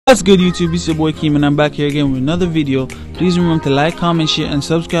What's good, YouTube? It's your boy Keem and I'm back here again with another video. Please remember to like, comment, share and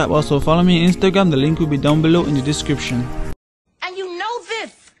subscribe. Also follow me on Instagram. The link will be down below in the description. And you know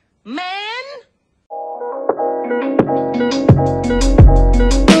this, man.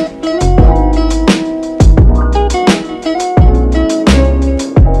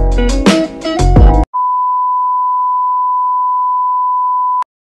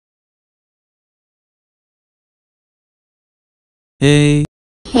 Hey.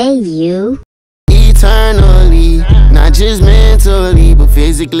 Hey, you. Eternally, not just mentally, but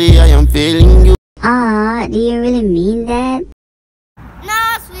physically I am feeling you. Do you really mean that?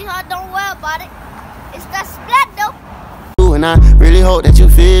 Nah, sweetheart, don't worry about it. It's that splat though. And I really hope that you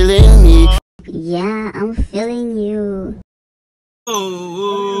feeling me. Yeah, I'm feeling you.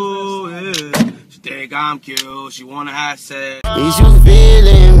 Oh, yeah. She think I'm cute, she wanna have sex. Is you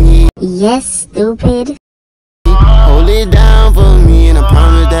feeling me? Yes, stupid. Hold it down for me and I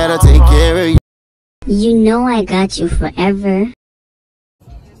promise that I'll take care of you. You know I got you forever.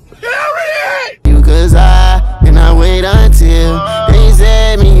 You cause I cannot wait until they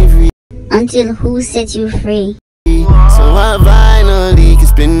set me free. Until who set you free? So I finally can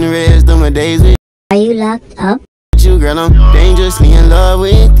spend the rest of my days with Are you locked up? you, girl. I'm dangerously in love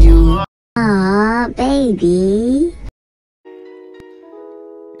with you. Aw, baby.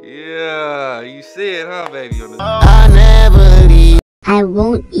 Yeah, you see it, huh, baby? I never leave. I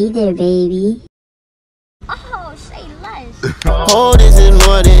won't either, baby. Oh, say less. Oh, this is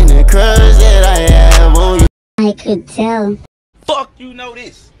more than the crush that I have on you. I could tell. Fuck, you know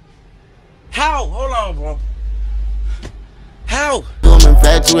this. How? Hold on, bro. How? I'm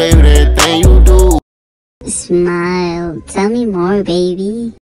infatuated with everything you do. Smile. Tell me more,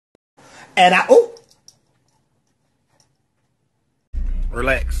 baby. And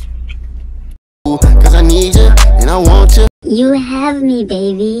relax. Cause I need you and I want you. You have me,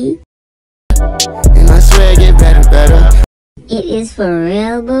 baby. And I swear it get better, better. It is for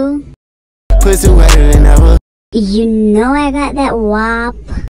real, boo. Pussy wetter than ever. You know I got that wop.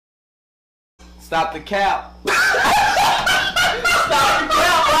 Stop the cap. Stop the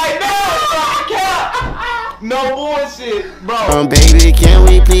cap right now. Stop the cap. No bullshit, bro. Baby, can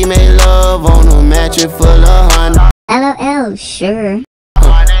we please make love on a mattress full of honey? LOL, sure.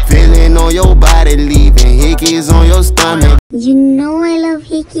 Feeling on your body, leaving hickeys on your stomach. You know I love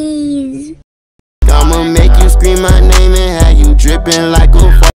hickeys. I'ma make you scream my name and have you dripping like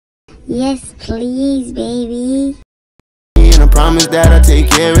a Yes, please, baby. and I promise that I'll take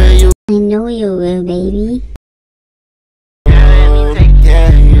care of you. I know you will, baby.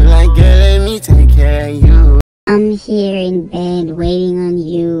 Yeah, you like, girl, let me take care of you. I'm here in bed waiting on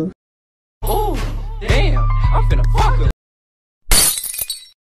you. Oh, damn. I'm finna fuck her.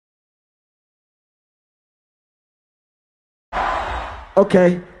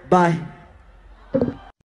 Okay, bye.